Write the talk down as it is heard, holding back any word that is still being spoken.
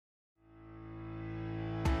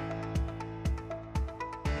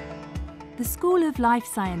The School of Life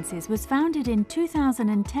Sciences was founded in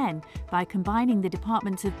 2010 by combining the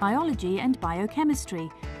departments of biology and biochemistry,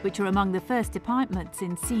 which are among the first departments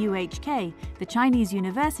in CUHK, the Chinese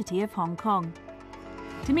University of Hong Kong.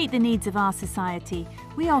 To meet the needs of our society,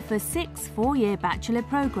 we offer 6 four-year bachelor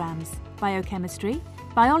programs: biochemistry,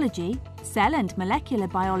 biology, cell and molecular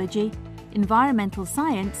biology, environmental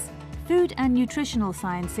science, food and nutritional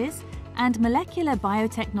sciences, and molecular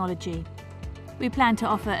biotechnology. We plan to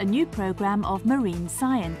offer a new program of marine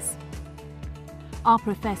science. Our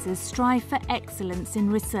professors strive for excellence in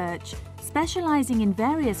research, specializing in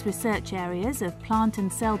various research areas of plant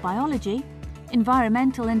and cell biology,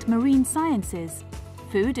 environmental and marine sciences,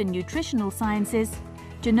 food and nutritional sciences,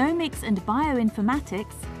 genomics and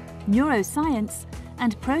bioinformatics, neuroscience,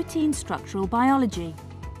 and protein structural biology.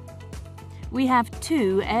 We have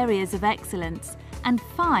 2 areas of excellence and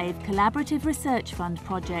 5 collaborative research fund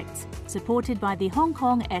projects supported by the Hong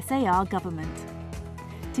Kong SAR government.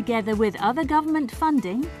 Together with other government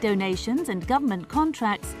funding, donations and government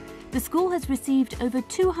contracts, the school has received over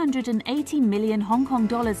 280 million Hong Kong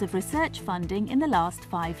dollars of research funding in the last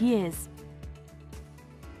 5 years.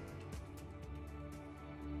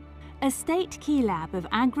 A state key lab of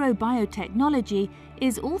agrobiotechnology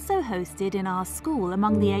is also hosted in our school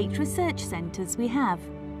among the 8 research centres we have.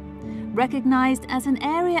 Recognised as an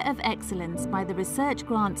area of excellence by the Research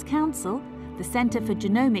Grants Council, the Centre for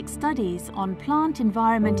Genomic Studies on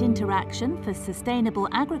Plant-Environment Interaction for Sustainable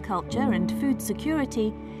Agriculture and Food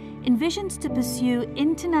Security envisions to pursue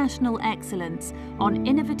international excellence on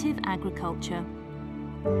innovative agriculture.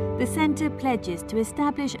 The Centre pledges to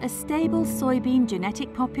establish a stable soybean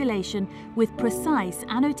genetic population with precise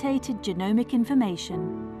annotated genomic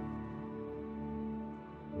information.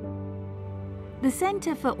 The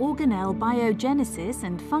Centre for Organelle Biogenesis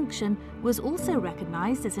and Function was also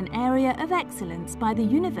recognised as an area of excellence by the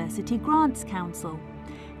University Grants Council,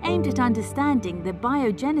 aimed at understanding the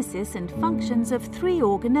biogenesis and functions of 3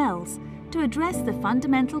 organelles to address the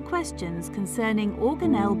fundamental questions concerning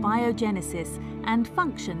organelle biogenesis and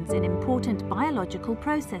functions in important biological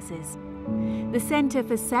processes. The Centre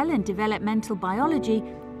for Cell and Developmental Biology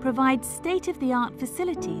provides state-of-the-art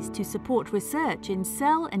facilities to support research in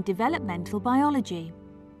cell and developmental biology.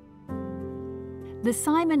 The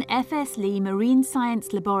Simon F.S. Lee Marine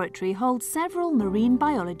Science Laboratory holds several marine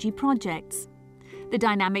biology projects. The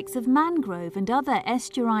dynamics of mangrove and other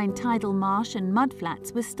estuarine tidal marsh and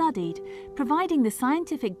mudflats were studied, providing the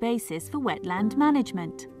scientific basis for wetland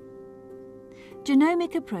management.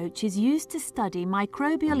 Genomic approach is used to study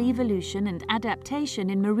microbial evolution and adaptation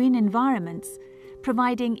in marine environments,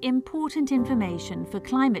 providing important information for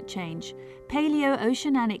climate change,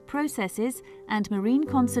 paleo-oceanic processes, and marine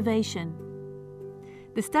conservation.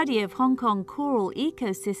 The study of Hong Kong coral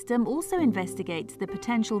ecosystem also investigates the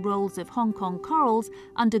potential roles of Hong Kong corals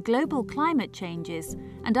under global climate changes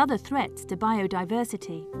and other threats to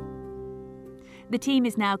biodiversity. The team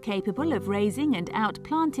is now capable of raising and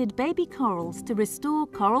outplanted baby corals to restore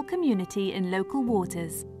coral community in local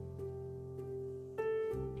waters.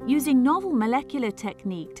 Using novel molecular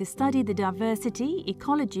technique to study the diversity,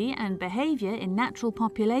 ecology and behaviour in natural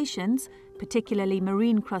populations, particularly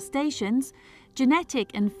marine crustaceans, genetic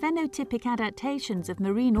and phenotypic adaptations of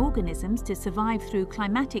marine organisms to survive through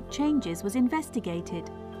climatic changes was investigated.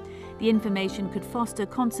 The information could foster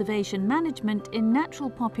conservation management in natural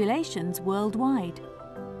populations worldwide.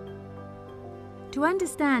 To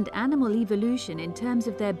understand animal evolution in terms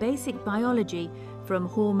of their basic biology, from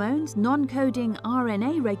hormones, non-coding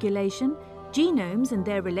RNA regulation, genomes and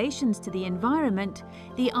their relations to the environment,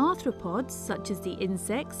 the arthropods, such as the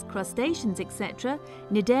insects, crustaceans, etc.,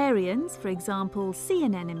 cnidarians, for example, sea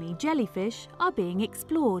anemone, jellyfish, are being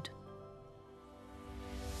explored.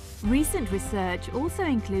 Recent research also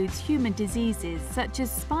includes human diseases such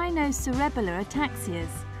as spinocerebellar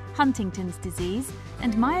ataxias, Huntington's disease,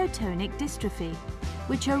 and myotonic dystrophy,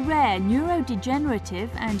 which are rare neurodegenerative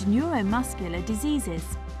and neuromuscular diseases.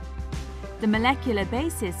 The molecular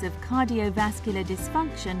basis of cardiovascular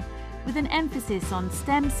dysfunction, with an emphasis on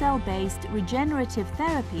stem cell-based regenerative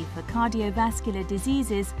therapy for cardiovascular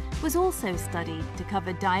diseases, was also studied to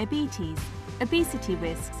cover diabetes, obesity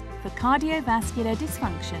risks for cardiovascular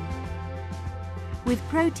dysfunction. With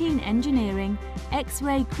protein engineering,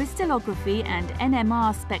 X-ray crystallography and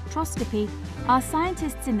NMR spectroscopy, our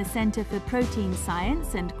scientists in the Centre for Protein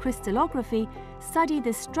Science and Crystallography study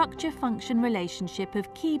the structure-function relationship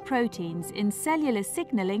of key proteins in cellular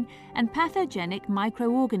signalling and pathogenic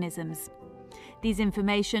microorganisms. These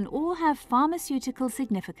information all have pharmaceutical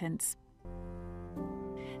significance.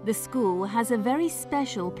 The school has a very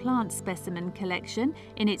special plant specimen collection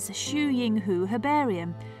in its CUHK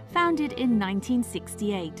herbarium, founded in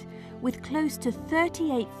 1968, with close to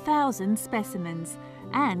 38,000 specimens,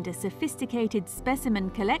 and a sophisticated specimen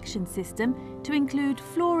collection system to include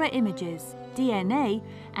flora images, DNA,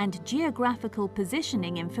 and geographical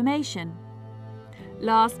positioning information.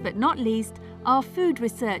 Last but not least, our Food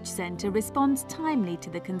Research Centre responds timely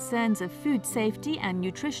to the concerns of food safety and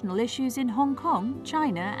nutritional issues in Hong Kong,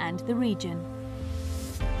 China, and the region.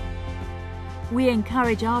 We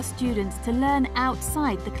encourage our students to learn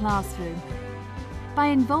outside the classroom by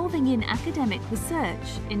involving in academic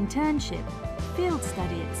research, internship, field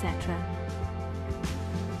study, etc.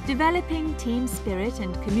 Developing team spirit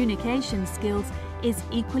and communication skills is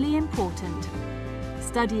equally important.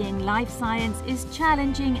 Studying life science is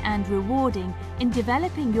challenging and rewarding in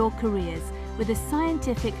developing your careers with a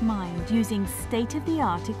scientific mind using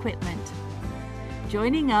state-of-the-art equipment.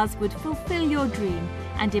 Joining us would fulfill your dream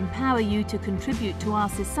and empower you to contribute to our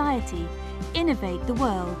society, innovate the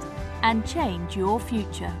world, and change your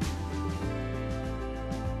future.